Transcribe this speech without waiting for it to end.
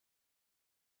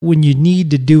when you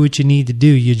need to do what you need to do,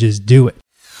 you just do it.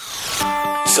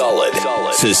 Solid,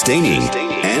 sustaining,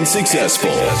 and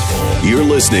successful. You're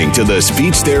listening to the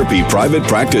Speech Therapy Private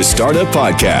Practice Startup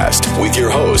Podcast with your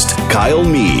host, Kyle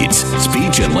Meads,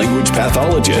 speech and language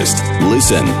pathologist.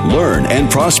 Listen, learn,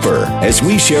 and prosper as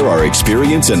we share our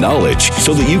experience and knowledge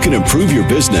so that you can improve your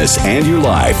business and your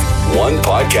life, one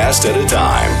podcast at a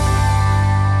time.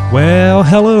 Well,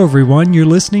 hello everyone. You're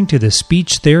listening to the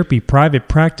Speech Therapy Private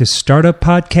Practice Startup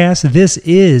Podcast. This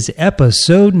is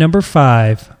episode number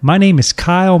 5. My name is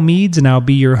Kyle Meads, and I'll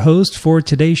be your host for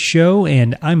today's show,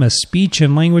 and I'm a speech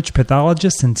and language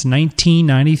pathologist since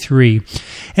 1993.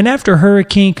 And after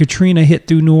Hurricane Katrina hit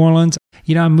through New Orleans,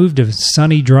 I moved to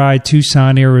sunny, dry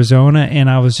Tucson, Arizona, and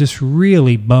I was just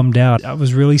really bummed out. I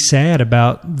was really sad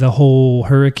about the whole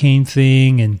hurricane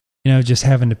thing and just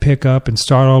having to pick up and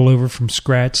start all over from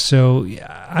scratch. So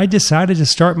I decided to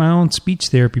start my own speech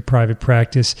therapy private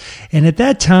practice. And at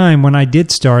that time, when I did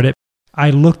start it,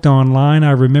 I looked online.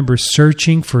 I remember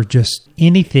searching for just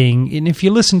anything. And if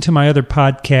you listen to my other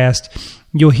podcast,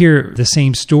 you'll hear the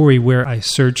same story where I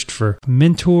searched for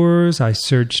mentors. I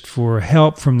searched for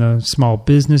help from the Small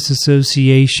Business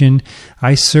Association.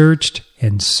 I searched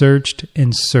and searched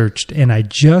and searched, and I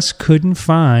just couldn't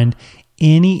find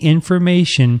any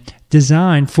information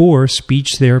designed for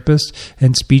speech therapists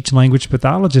and speech language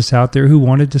pathologists out there who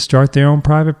wanted to start their own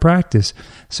private practice.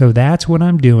 So that's what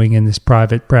I'm doing in this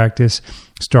private practice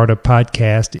startup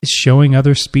podcast, is showing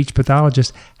other speech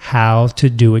pathologists how to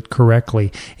do it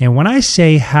correctly. And when I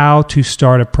say how to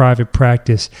start a private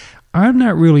practice, I'm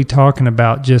not really talking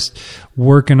about just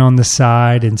working on the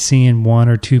side and seeing 1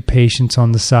 or 2 patients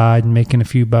on the side and making a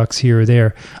few bucks here or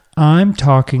there. I'm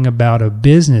talking about a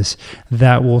business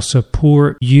that will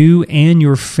support you and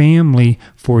your family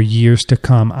for years to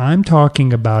come. I'm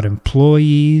talking about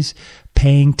employees,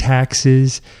 paying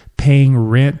taxes, paying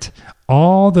rent,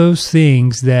 all those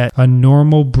things that a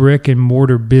normal brick and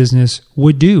mortar business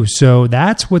would do. So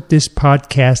that's what this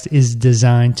podcast is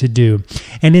designed to do.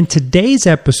 And in today's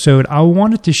episode, I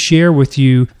wanted to share with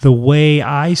you the way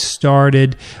I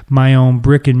started my own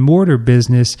brick and mortar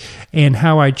business and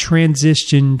how I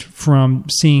transitioned from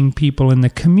seeing people in the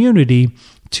community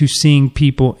to seeing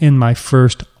people in my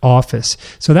first office.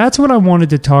 So that's what I wanted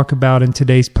to talk about in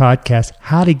today's podcast,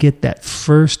 how to get that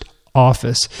first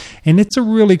office. And it's a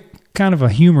really kind of a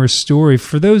humorous story.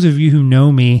 For those of you who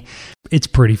know me, it's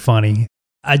pretty funny.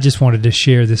 I just wanted to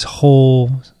share this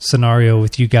whole scenario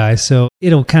with you guys, so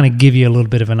it'll kind of give you a little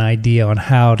bit of an idea on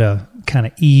how to kind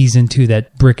of ease into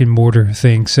that brick and mortar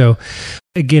thing. So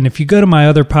again, if you go to my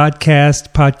other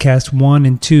podcast 1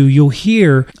 and 2, you'll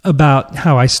hear about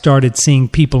how I started seeing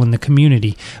people in the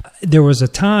community. There was a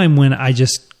time when I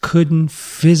just couldn't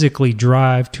physically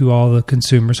drive to all the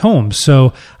consumers' homes.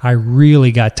 So I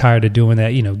really got tired of doing that.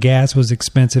 Gas was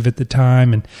expensive at the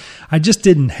time, and I just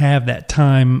didn't have that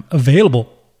time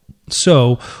available.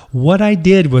 So what I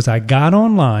did was I got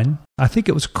online. I think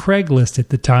it was Craigslist at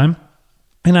the time.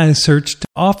 And I searched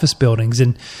office buildings,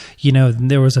 and,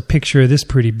 there was a picture of this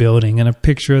pretty building and a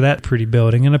picture of that pretty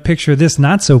building and a picture of this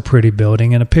not so pretty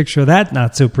building and a picture of that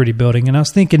not so pretty building. And I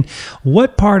was thinking,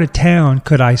 what part of town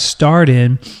could I start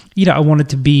in? I wanted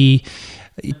to be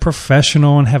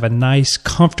professional and have a nice,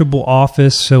 comfortable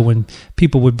office. So when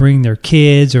people would bring their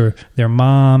kids or their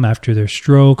mom after their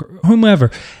stroke or whomever,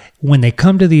 when they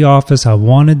come to the office, I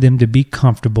wanted them to be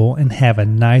comfortable and have a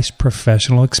nice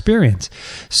professional experience.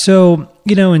 So,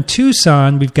 in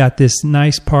Tucson, we've got this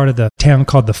nice part of the town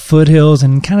called the Foothills,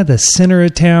 and kind of the center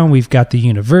of town, we've got the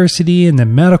university and the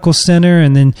medical center,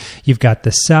 and then you've got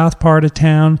the south part of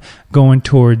town going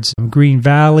towards Green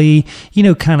Valley,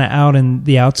 kind of out in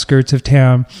the outskirts of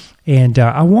town. And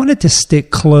I wanted to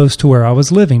stick close to where I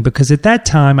was living, because at that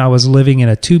time I was living in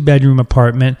a 2-bedroom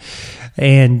apartment.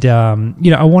 And,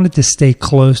 I wanted to stay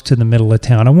close to the middle of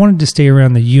town. I wanted to stay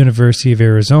around the University of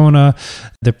Arizona,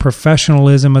 the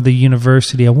professionalism of the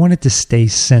university. I wanted to stay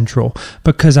central,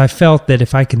 because I felt that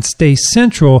if I can stay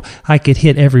central, I could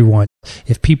hit everyone.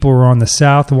 If people were on the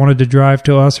south wanted to drive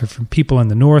to us, or from people in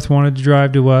the north wanted to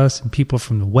drive to us, and people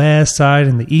from the west side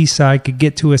and the east side could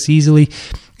get to us easily,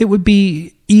 it would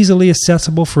be easily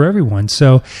accessible for everyone.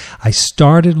 So I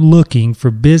started looking for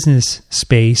business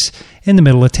space in the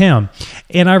middle of town.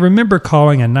 And I remember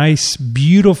calling a nice,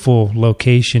 beautiful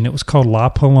location. It was called La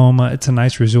Paloma. It's a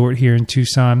nice resort here in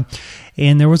Tucson.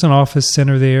 And there was an office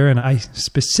center there, and I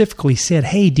specifically said,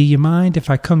 hey, do you mind if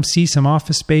I come see some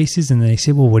office spaces? And they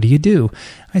said, well, what do you do?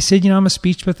 I said, I'm a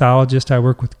speech pathologist. I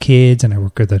work with kids and I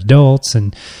work with adults.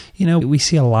 And, we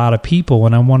see a lot of people,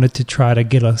 and I wanted to try to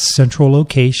get a central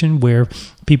location where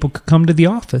people could come to the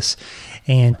office.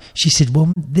 And she said,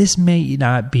 well, this may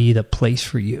not be the place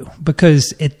for you.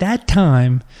 Because at that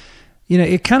time,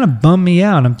 it kind of bummed me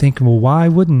out. I'm thinking, well, why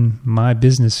wouldn't my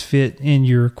business fit in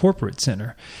your corporate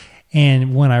center?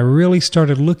 And when I really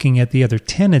started looking at the other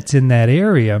tenants in that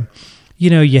area,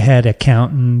 you had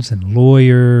accountants and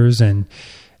lawyers and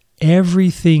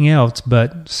everything else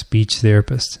but speech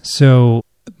therapists. So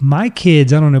my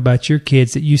kids, I don't know about your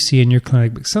kids that you see in your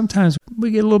clinic, but sometimes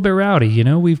we get a little bit rowdy.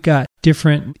 We've got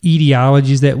different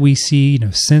etiologies that we see,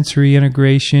 sensory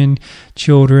integration,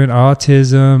 children,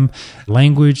 autism,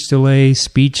 language delay,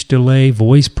 speech delay,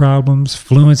 voice problems,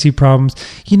 fluency problems.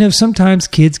 Sometimes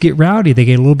kids get rowdy. They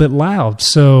get a little bit loud.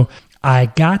 So I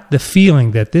got the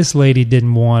feeling that this lady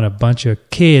didn't want a bunch of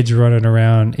kids running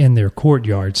around in their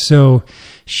courtyard. So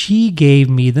she gave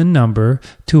me the number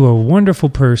to a wonderful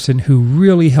person who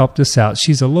really helped us out.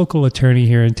 She's a local attorney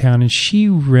here in town, and she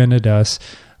rented us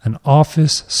an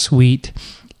office suite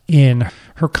in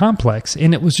her complex.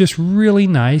 And it was just really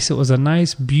nice. It was a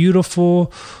nice,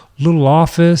 beautiful little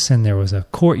office, and there was a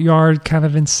courtyard kind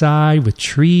of inside with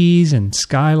trees and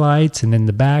skylights. And in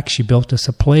the back, she built us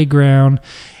a playground.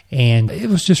 And it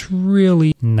was just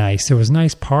really nice. There was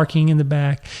nice parking in the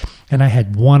back, and I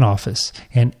had one office.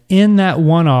 And in that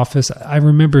one office, I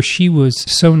remember she was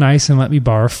so nice and let me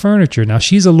borrow furniture. Now,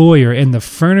 she's a lawyer, and the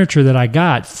furniture that I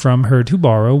got from her to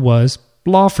borrow was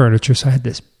law furniture. So I had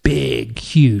this big,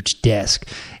 huge desk.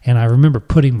 And I remember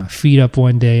putting my feet up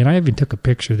one day, and I even took a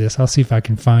picture of this. I'll see if I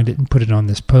can find it and put it on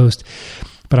this post.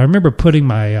 But I remember putting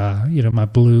my, my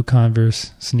blue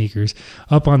Converse sneakers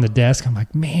up on the desk. I'm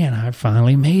like, man, I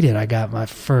finally made it. I got my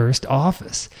first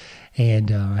office.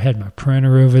 And I had my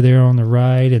printer over there on the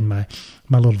right, and my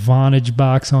little Vonage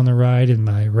box on the right, and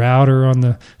my router on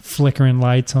the flickering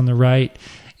lights on the right.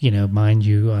 Mind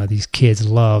you, these kids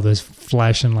love those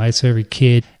flashing lights. So every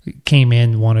kid came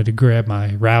in, wanted to grab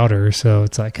my router. So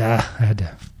it's like, I had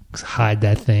to hide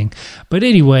that thing. But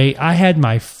anyway, I had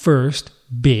my first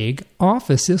big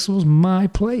office. This was my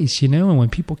place, and when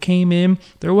people came in,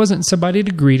 there wasn't somebody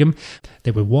to greet them.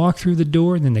 They would walk through the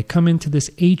door, and then they come into this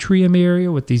atrium area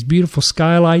with these beautiful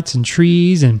skylights and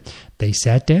trees, and they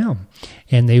sat down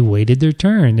and they waited their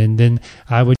turn. And then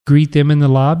I would greet them in the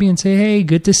lobby and say, hey,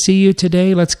 good to see you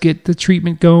today. Let's get the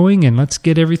treatment going, and let's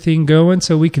get everything going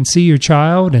so we can see your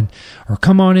child, or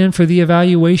come on in for the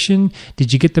evaluation.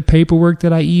 Did you get the paperwork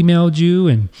that I emailed you?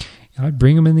 And I'd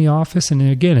bring them in the office, and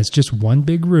again, it's just one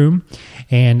big room,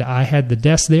 and I had the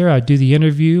desk there. I'd do the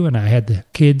interview, and I had the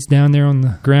kids down there on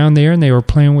the ground there, and they were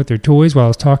playing with their toys while I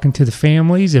was talking to the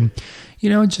families, and,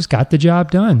 just got the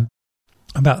job done.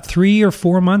 About 3 or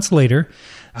 4 months later,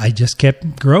 I just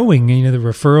kept growing. The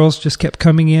referrals just kept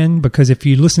coming in, because if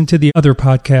you listen to the other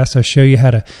podcasts, I show you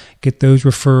how to get those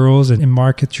referrals and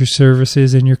market your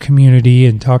services in your community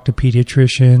and talk to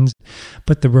pediatricians.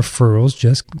 But the referrals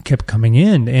just kept coming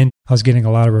in, and I was getting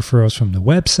a lot of referrals from the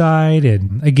website.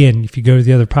 And again, if you go to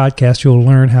the other podcast, you'll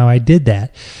learn how I did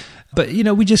that. But,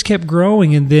 we just kept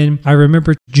growing. And then I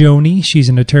remember Joni, she's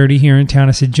an attorney here in town.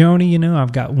 I said, Joni,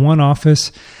 I've got one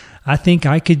office. I think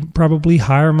I could probably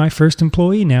hire my first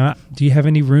employee now. Do you have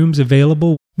any rooms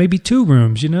available? Maybe 2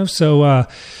 rooms, So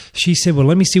she said, well,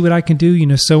 let me see what I can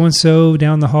do. So-and-so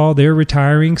down the hall, they're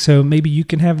retiring, so maybe you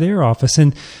can have their office.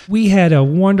 And we had a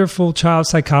wonderful child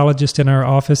psychologist in our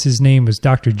office. His name was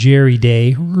Dr. Jerry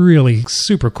Day, really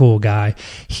super cool guy.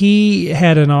 He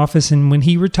had an office, and when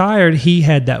he retired, he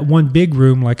had that one big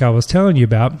room like I was telling you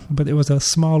about, but there was a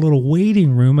small little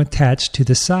waiting room attached to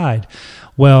the side.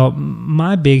 Well,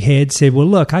 my big head said, well,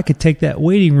 look, I could take that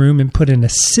waiting room and put an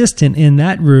assistant in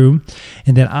that room,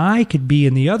 and then I could be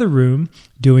in the other room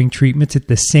doing treatments at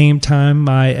the same time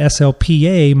my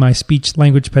SLPA, my speech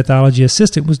language pathology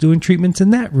assistant, was doing treatments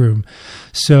in that room.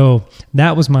 So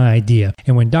that was my idea.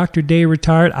 And when Dr. Day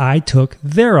retired, I took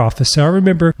their office. So I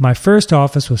remember my first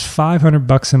office was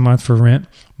 $500 a month for rent.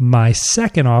 My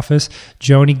second office,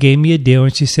 Joni gave me a deal,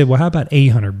 and she said, well, how about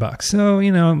 $800? So,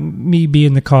 me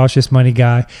being the cautious money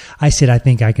guy, I said, I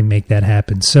think I can make that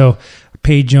happen. So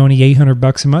paid Joni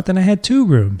 $800 a month, and I had 2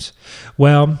 rooms.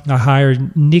 Well, I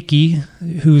hired Nikki,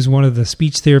 who's one of the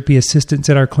speech therapy assistants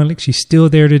at our clinic. She's still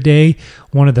there today,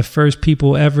 one of the first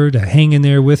people ever to hang in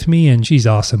there with me, and she's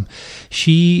awesome.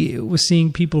 She was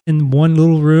seeing people in one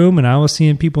little room, and I was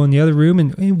seeing people in the other room,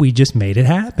 and we just made it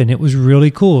happen. It was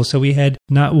really cool. So we had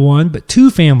not 1, but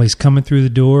 2 families coming through the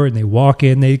door, and they walk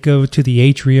in, they go to the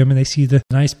atrium, and they see the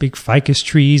nice big ficus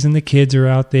trees, and the kids are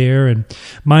out there. And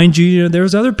mind you, there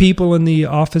was other people in the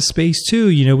office space too.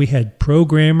 We had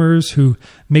programmers who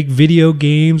make video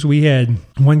games. We had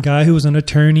one guy who was an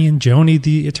attorney, and Joni,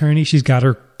 the attorney, she's got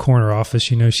her corner office.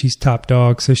 She's top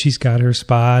dog, so she's got her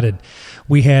spot. And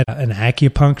we had an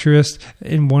acupuncturist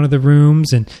in one of the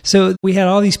rooms. And so we had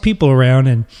all these people around,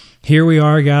 and here we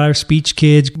are, got our speech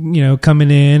kids,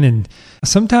 coming in. And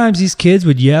sometimes these kids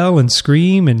would yell and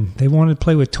scream, and they wanted to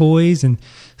play with toys. And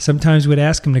sometimes we'd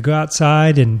ask them to go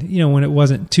outside, and, when it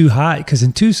wasn't too hot, because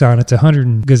in Tucson, it's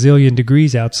 100 gazillion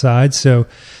degrees outside. So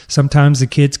sometimes the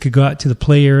kids could go out to the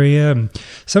play area. And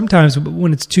sometimes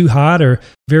when it's too hot or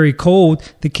very cold,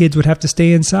 the kids would have to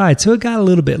stay inside. So it got a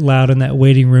little bit loud in that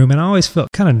waiting room. And I always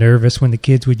felt kind of nervous when the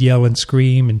kids would yell and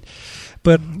scream.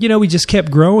 But, we just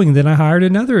kept growing. Then I hired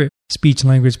another speech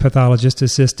language pathologist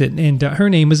assistant, and her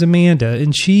name is Amanda,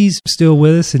 and she's still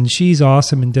with us, and she's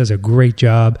awesome and does a great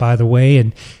job, by the way.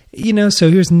 And,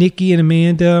 so here's Nikki and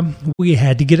Amanda. We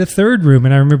had to get a 3rd room,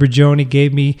 and I remember Joni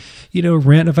gave me,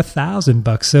 rent of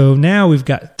 $1,000. So now we've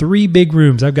got 3 big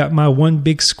rooms. I've got my 1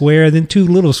 big square, then 2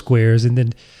 little squares, and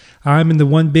then I'm in the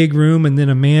 1 big room, and then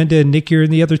Amanda and Nikki are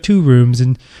in the other 2 rooms.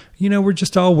 And, we're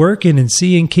just all working and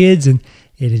seeing kids, and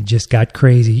it had just got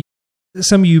crazy.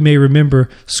 Some of you may remember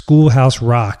Schoolhouse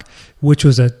Rock, which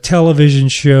was a television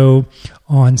show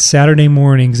on Saturday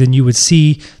mornings, and you would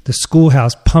see the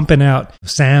schoolhouse pumping out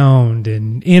sound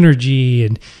and energy,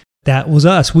 and that was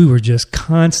us. We were just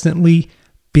constantly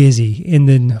busy. And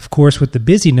then, of course, with the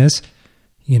busyness,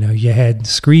 you had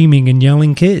screaming and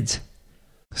yelling kids.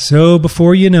 So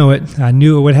before you know it, I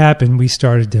knew it would happen. We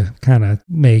started to kind of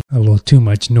make a little too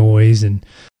much noise and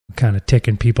kind of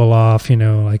ticking people off,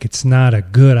 like it's not a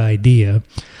good idea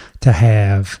to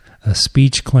have a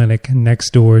speech clinic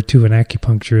next door to an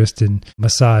acupuncturist and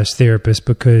massage therapist,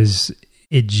 because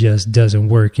it just doesn't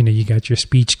work. You got your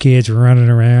speech kids running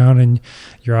around, and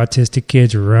your autistic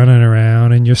kids running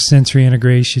around, and your sensory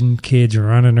integration kids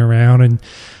running around.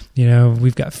 And,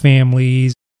 we've got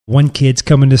families. 1 kid's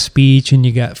coming to speech, and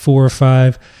you got 4 or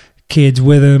 5 kids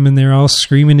with them, and they're all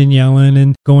screaming and yelling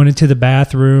and going into the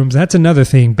bathrooms. That's another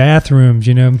thing. Bathrooms,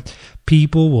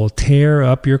 people will tear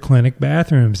up your clinic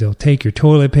bathrooms. They'll take your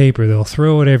toilet paper. They'll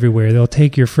throw it everywhere. They'll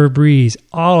take your Febreze,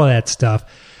 all of that stuff.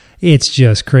 It's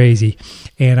just crazy.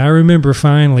 And I remember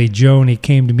finally Joni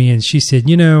came to me and she said,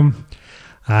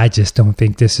 I just don't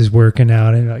think this is working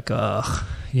out. And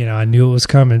I knew it was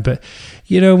coming. But,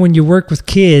 when you work with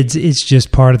kids, it's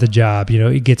just part of the job.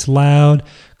 It gets loud,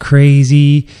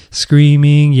 crazy,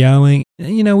 screaming, yelling.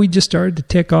 We just started to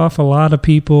tick off a lot of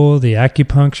people, the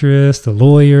acupuncturist, the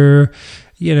lawyer,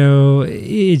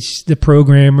 it's the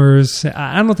programmers.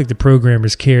 I don't think the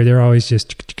programmers care. They're always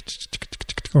just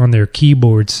on their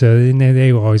keyboards. So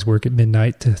they always work at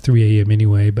midnight to 3 a.m.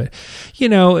 anyway. But,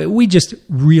 we just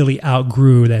really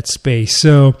outgrew that space.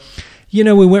 So,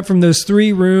 we went from those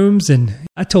 3 rooms, and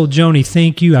I told Joni,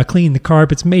 thank you. I cleaned the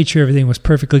carpets, made sure everything was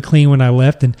perfectly clean when I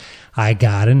left, and I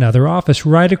got another office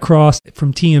right across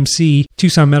from TMC,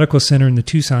 Tucson Medical Center in the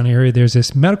Tucson area. There's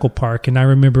this medical park, and I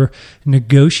remember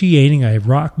negotiating a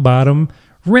rock bottom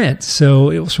rent. So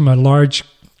it was from a large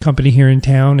company here in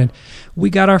town, and we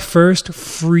got our first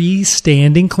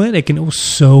freestanding clinic, and it was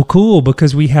so cool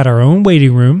because we had our own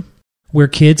waiting room where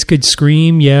kids could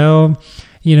scream, yell,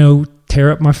 tear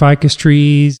up my ficus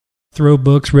trees, throw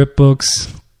books, rip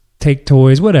books, take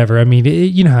toys, whatever. I mean,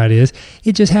 you know how it is.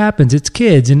 It just happens. It's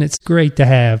kids, and it's great to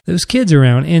have those kids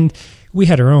around. And we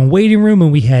had our own waiting room,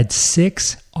 and we had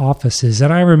 6 offices.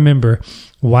 And I remember,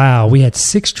 wow, we had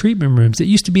 6 treatment rooms. It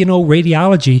used to be an old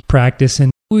radiology practice,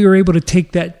 and we were able to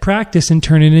take that practice and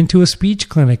turn it into a speech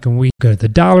clinic. And we go to the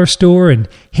dollar store and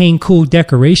hang cool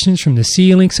decorations from the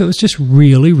ceiling. So it was just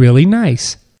really, really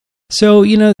nice. So,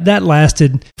 that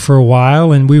lasted for a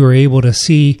while, and we were able to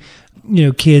see,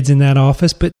 kids in that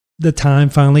office. But the time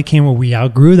finally came where we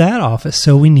outgrew that office.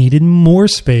 So we needed more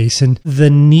space, and the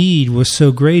need was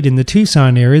so great in the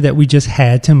Tucson area that we just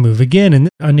had to move again. And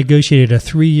I negotiated a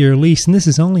 3-year lease, and this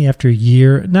is only after a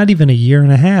year, not even a year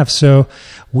and a half. So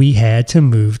we had to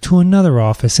move to another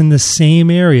office in the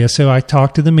same area. So I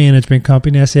talked to the management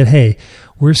company. I said, hey,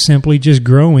 we're simply just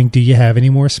growing. Do you have any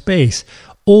more space?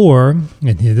 Or,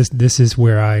 and this is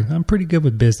where I'm pretty good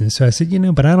with business. So I said,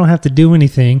 but I don't have to do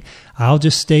anything. I'll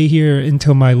just stay here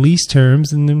until my lease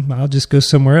terms and then I'll just go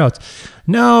somewhere else.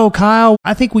 No, Kyle,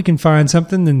 I think we can find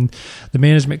something. And the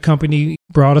management company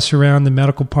brought us around the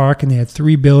medical park and they had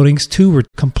 3 buildings. 2 were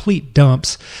complete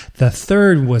dumps. The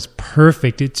 3rd was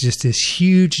perfect. It's just this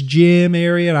huge gym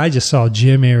area. And I just saw a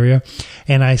gym area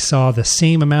and I saw the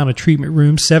same amount of treatment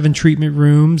rooms, 7 treatment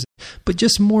rooms, but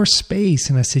just more space.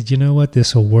 And I said, you know what?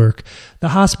 This will work. The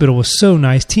hospital was so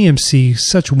nice. TMC,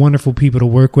 such wonderful people to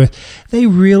work with. They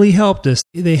really helped us.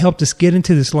 They helped us get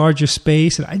into this larger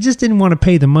space. And I just didn't want to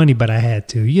pay the money, but I had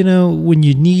to. When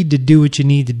you need to do what you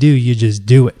need to do, you just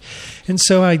do it. And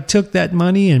so I took that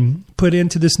money and put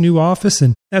into this new office,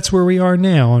 and that's where we are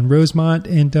now on Rosemont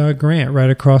and Grant, right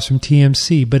across from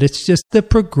TMC. But it's just the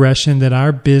progression that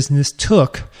our business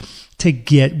took to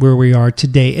get where we are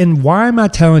today. And why am I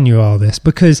telling you all this?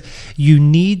 Because you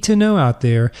need to know out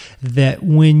there that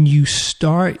when you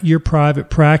start your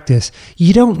private practice,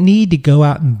 you don't need to go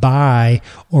out and buy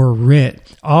or rent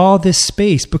all this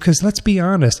space, because let's be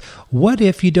honest, what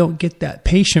if you don't get that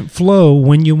patient flow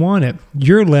when you want it?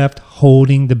 You're left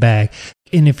holding the bag.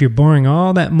 And if you're borrowing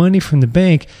all that money from the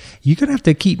bank, you're going to have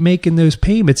to keep making those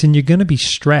payments and you're going to be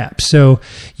strapped. So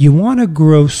you want to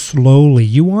grow slowly.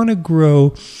 You want to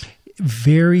grow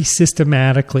very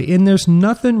systematically. And there's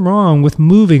nothing wrong with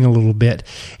moving a little bit.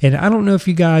 And I don't know if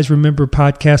you guys remember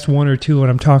podcast 1 or 2 when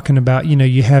I'm talking about,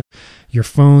 you have your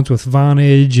phones with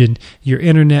Vonage and your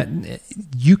internet.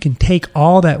 You can take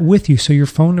all that with you so your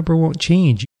phone number won't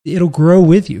change. It'll grow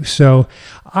with you. So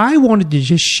I wanted to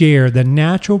just share the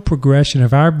natural progression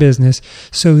of our business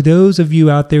so those of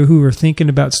you out there who are thinking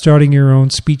about starting your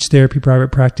own speech therapy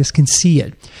private practice can see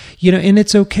it. And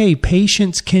it's okay.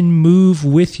 Patients can move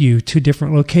with you to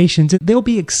different locations. They'll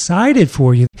be excited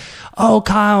for you. Oh,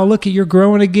 Kyle, look at you're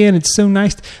growing again. It's so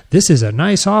nice. This is a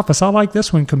nice office. I like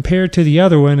this one compared to the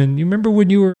other one. And you remember when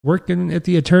you were working at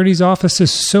the attorney's office?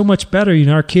 It's so much better.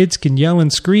 Our kids can yell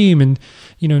and scream and,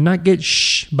 not get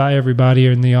shh by everybody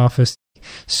in the office.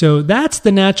 So that's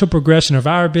the natural progression of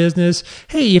our business.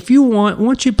 Hey, if you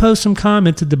once you post some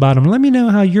comments at the bottom, let me know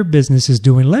how your business is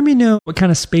doing. Let me know what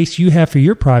kind of space you have for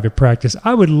your private practice.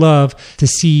 I would love to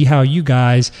see how you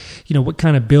guys, what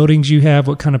kind of buildings you have,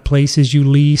 what kind of places you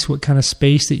lease, what kind of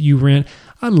space that you rent.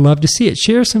 I'd love to see it.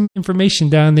 Share some information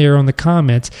down there on the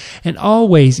comments. And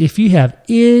always, if you have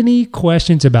any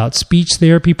questions about speech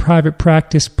therapy private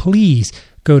practice, please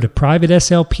go to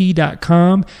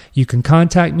privateslp.com. You can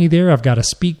contact me there. I've got a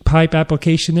SpeakPipe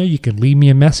application there. You can leave me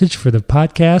a message for the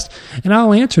podcast, and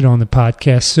I'll answer it on the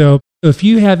podcast. So if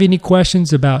you have any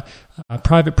questions about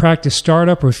private practice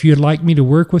startup, or if you'd like me to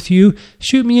work with you,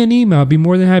 shoot me an email. I'll be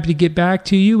more than happy to get back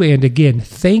to you. And again,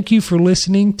 thank you for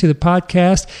listening to the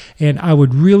podcast. And I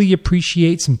would really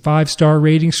appreciate some 5-star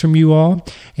ratings from you all.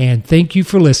 And thank you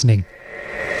for listening.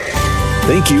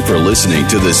 Thank you for listening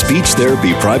to the Speech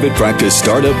Therapy Private Practice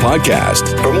Startup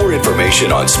Podcast. For more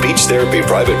information on Speech Therapy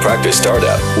Private Practice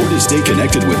Startup or to stay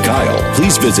connected with Kyle,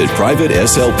 please visit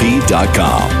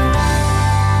privateslp.com.